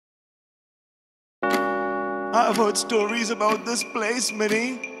I've heard stories about this place,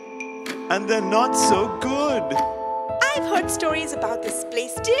 Minnie, and they're not so good. I've heard stories about this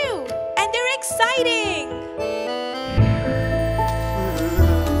place too, and they're exciting.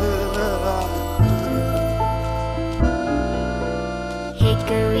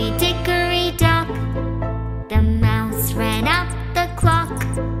 Hickory dickory dock, the mouse ran up the clock.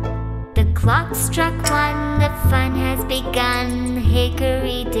 The clock struck one, the fun has begun.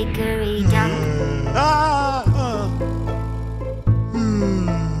 Hickory dickory dock.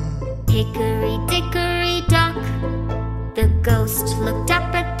 Hickory dickory dock, the ghost looked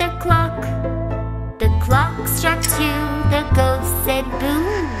up at the clock. The clock struck two, the ghost said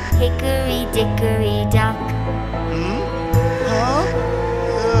boo. Hickory dickory dock.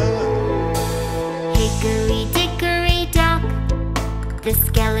 Hickory dickory dock, the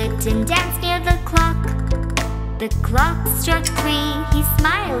skeleton danced near the clock. The clock struck three, he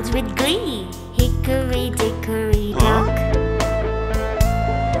smiled with glee. Hickory dickory dock.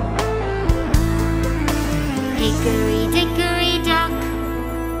 Hickory dickory dock,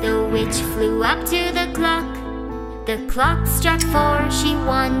 the witch flew up to the clock. The clock struck four, she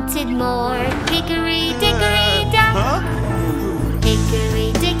wanted more. Hickory dickory dock.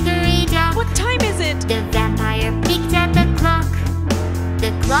 Hickory dickory dock. What time is it? The vampire peeked at the clock.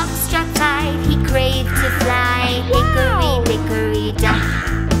 The clock struck five, he craved to fly. Hickory dickory dock.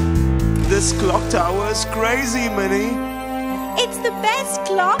 This clock tower is crazy, Minnie. It's the best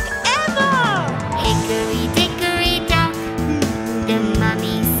clock ever! Hickory dickory dock, the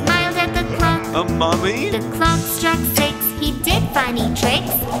mummy smiled at the clock. A mummy? The clock struck six, he did funny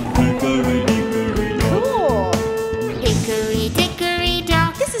tricks. Hickory dickory dock. Cool! Hickory dickory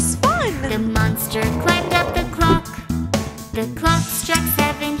dock, This is fun! the monster climbed up the clock. The clock struck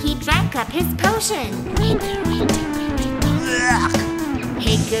seven, he drank up his potion. Hickory dickory dock.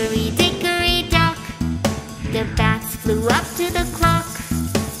 Hickory dickory dock, the bats flew up to the clock.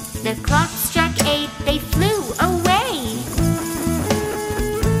 The clock struck eight, they flew away.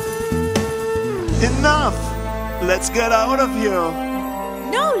 Enough! Let's get out of here.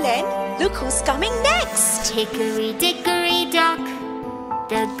 No, Len, look who's coming next! Hickory dickory dock,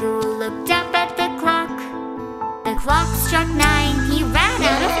 the ghoul looked up at the clock. The clock struck nine, he ran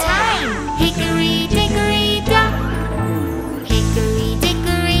out of time. Hickory dickory dock. Hickory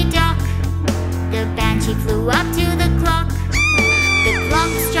dickory dock, the banshee flew up to the clock. The clock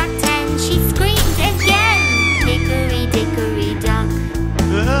struck 10, she screamed again. Hickory dickory dock.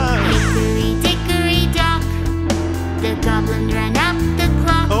 Hickory dickory dock, the goblin ran up the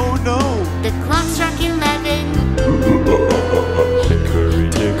clock. Oh no! The clock struck 11. Hickory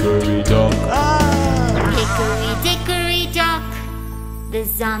dickory dock. Hickory dickory dock, the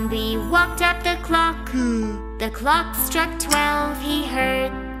zombie walked up the clock. The clock struck 12, he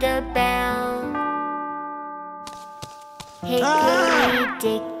heard the bell. Hickory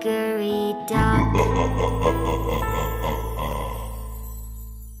dickory dock.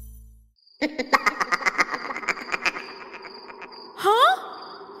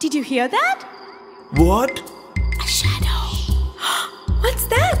 Huh? Did you hear that? What? A shadow. What's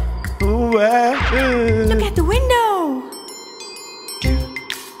that? Where? Look at the window.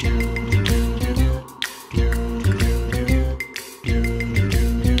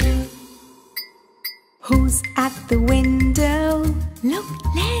 Who's at the window? Look,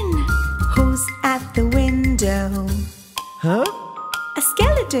 Len. Who's at the window? Huh? A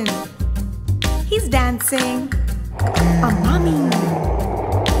skeleton. He's dancing. A mummy.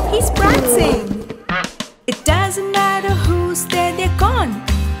 He's prancing. It doesn't matter who's there, they're gone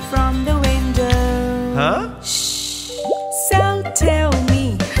from the window. Huh? Shh. So tell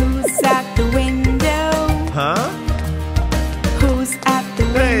me, who's at the window? Huh? Who's at the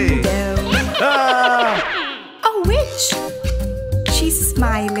Hey. window? Ah! A witch. She's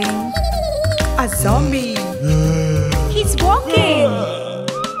smiling. A zombie. He's walking.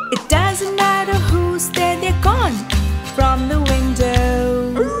 It doesn't matter who's there, they're gone from the window.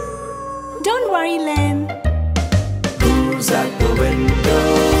 Don't worry, Len. Who's at the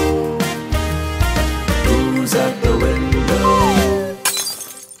window? Who's at the window?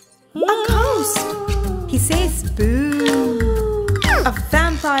 A ghost. He says boo. A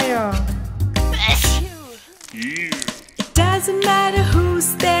vampire. It doesn't matter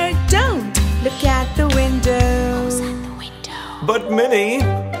who's there, don't look at the window. Who's at the window? But Minnie,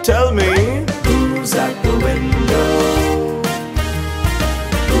 tell me, who's at the window?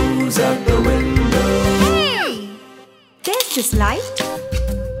 Who's at the window? Hey! There's this light,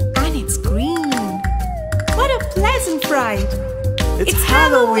 and it's green. What a pleasant fright! It's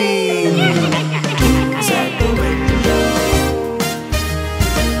Halloween! Who's at the window?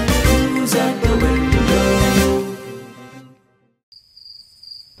 Who's at the window?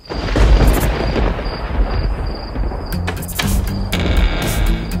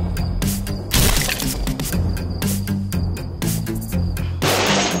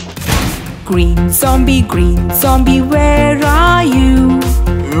 green zombie, where are you?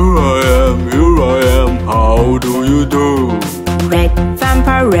 Here I am, how do you do? Red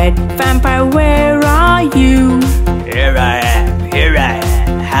vampire, where are you? Here I am,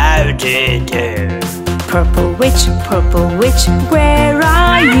 how do you do? Purple witch, where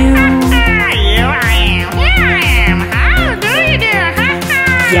are you? Here I am, how do you do?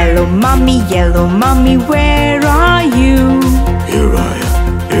 Yellow mummy, where are you? Here I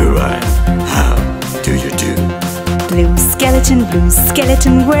am, how do you do? Blue skeleton,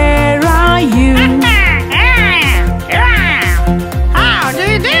 where are you? How do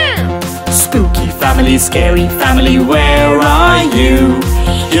you do? Spooky family, scary family, where are you?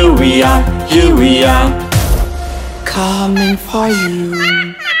 Here we are, Coming for you.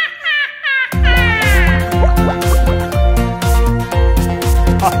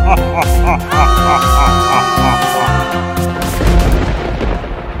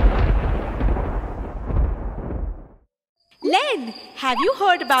 Len, have you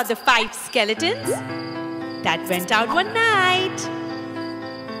heard about the 5 skeletons that went out one night?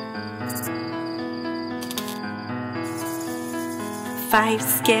 Five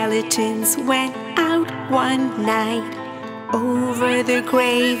skeletons went out one night over the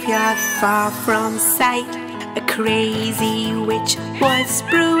graveyard far from sight. A crazy witch was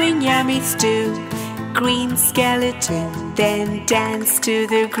brewing yummy stew. Green skeleton then danced to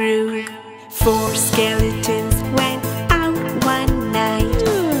the groove. 4 skeletons went out one night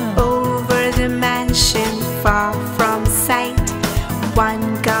over the mansion far from sight.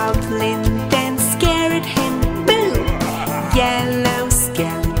 One goblin then scared him, boo! Yellow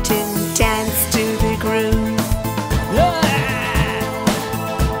skeleton danced to the groove.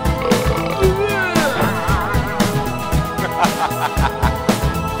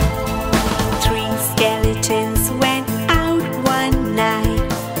 3 skeletons went out one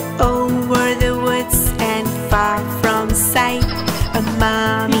night over the woods and far from sight. A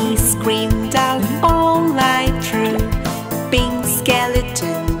mommy screamed out all night through. Pink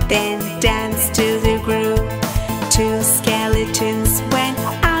skeleton then danced to the groove. 2 skeletons went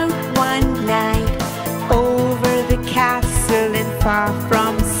out one night over the castle and far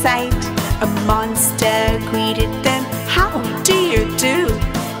from sight. A monster greeted them, how do you do?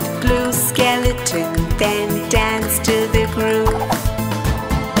 The blue skeleton then danced to the groove.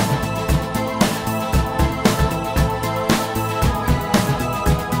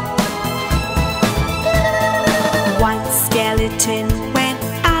 1 skeleton went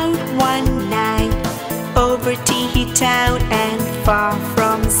out one night over Teehee town and far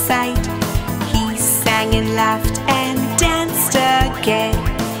from sight. He sang and laughed and danced again,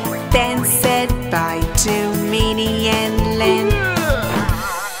 then said bye to Mini and Len.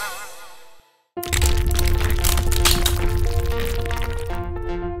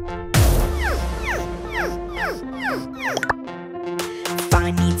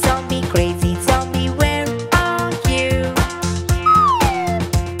 Funny zombie, crazy zombie, where are you?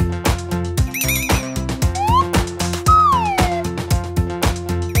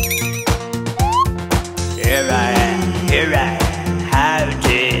 here I am, how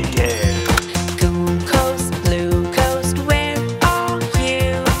do you do? Cool coast, blue coast, where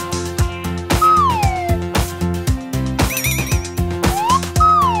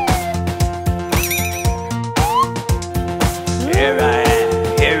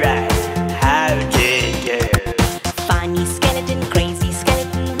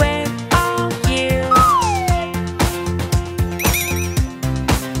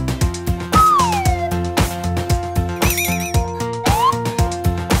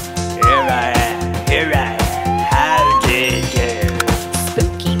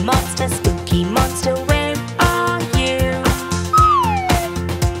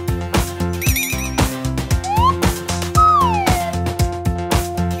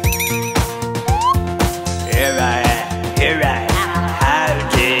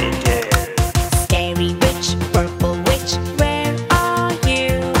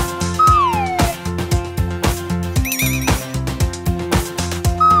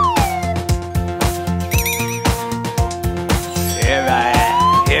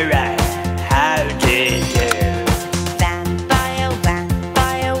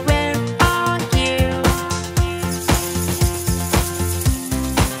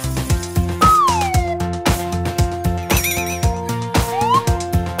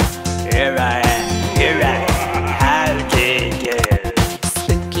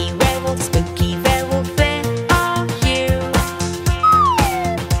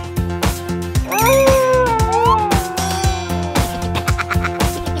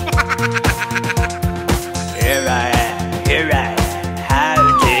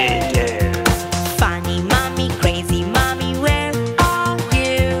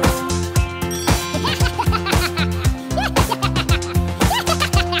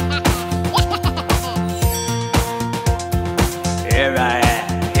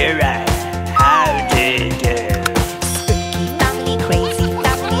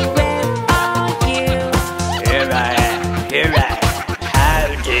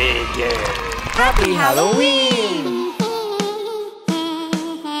Halloween!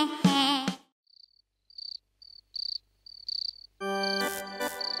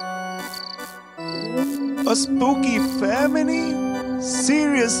 A spooky family?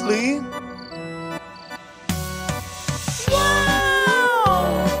 Seriously?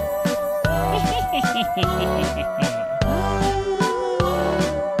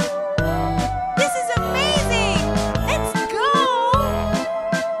 This is amazing! Let's go!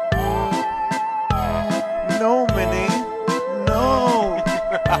 No, Minnie. No.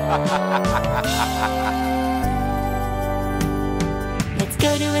 Let's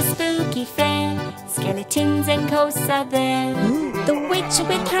go to a spooky fair. Skeletons and ghosts are there. The witch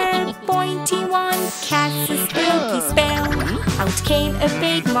with her pointy wand casts a spooky spell. Out came a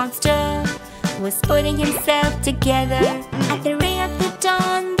big monster who was putting himself together. At the ray of the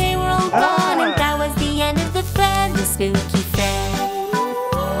dawn, they were all gone, and that was the end of the fair, the spooky fair.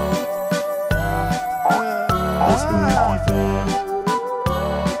 The spooky fair.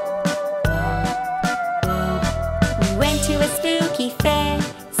 We went to a spooky fair.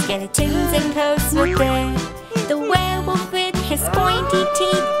 Skeletons and ghosts were there. The werewolf with his pointy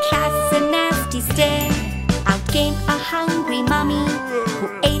teeth casts a nasty stare. Out came a hungry mummy who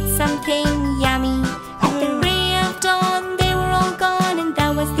ate something yummy. At the ray of dawn, they were all gone, and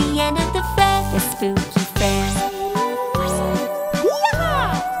that was the end of the fair, the spooky fair.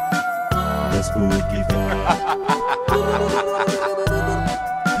 The spooky fair.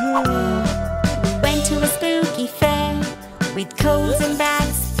 We went to a spooky fair with coats and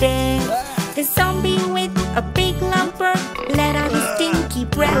bags there. The zombie with a big lumper let out his stinky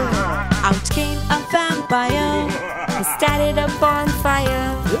breath. Out came a vampire who started a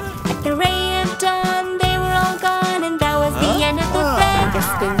bonfire. At the ray of dawn, they were all gone, and that was the end of the fair, the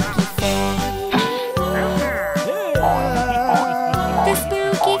spooky fair. The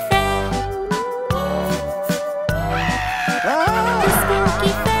spooky fair. The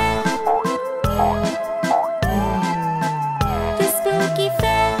spooky fair. The spooky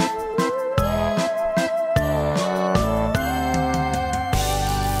fair.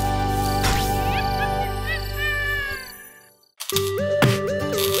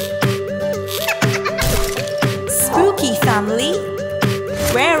 Spooky family,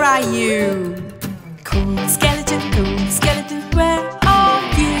 where are you? Cool skeleton, where are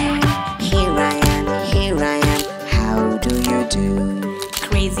you? Here I am, how do you do?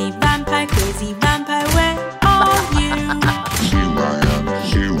 Crazy vampire, where are you? Here I am,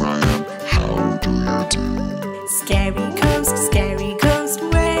 how do you do? Scary ghost,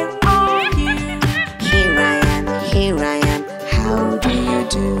 where are you? Here I am, how do you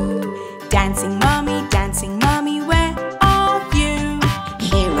do? Dancing mommy, where are you?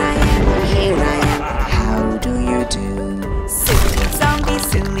 Here I am, how do you do?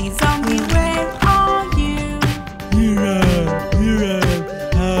 Silly zombie, where are you? Here I am.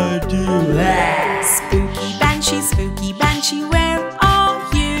 How do you? Spooky banshee, where are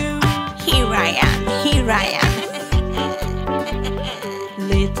you? Here I am.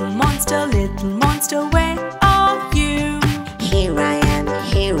 Little monster, where are you? Here I am,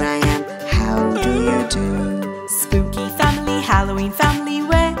 how do you do? Spooky family, Halloween family,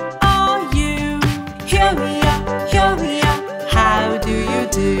 where are you? Here we are, how do you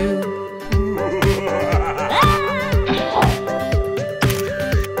do?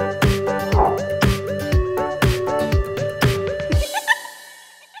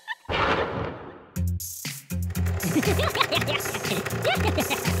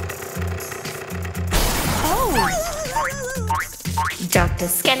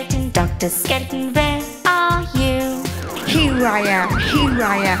 Dr. Skeleton, where are you? Here I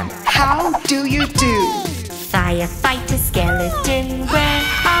am, how do you do? Firefighter Skeleton, where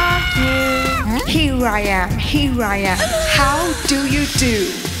are you? Here I am, how do you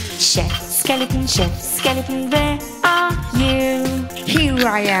do? Chef Skeleton, where are you? Here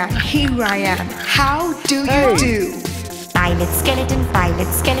I am, how do you do? Pilot Skeleton,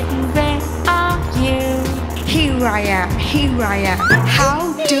 where are you? Here I am,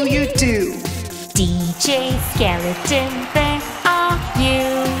 how do you do? DJ Skeleton, where are you?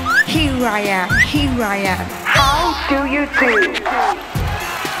 Here I am, how do you do?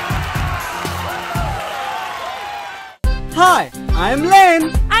 Hi, I'm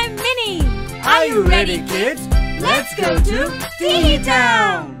Len. I'm Mini. Are you ready, kids? Let's go to Teehee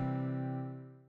Town.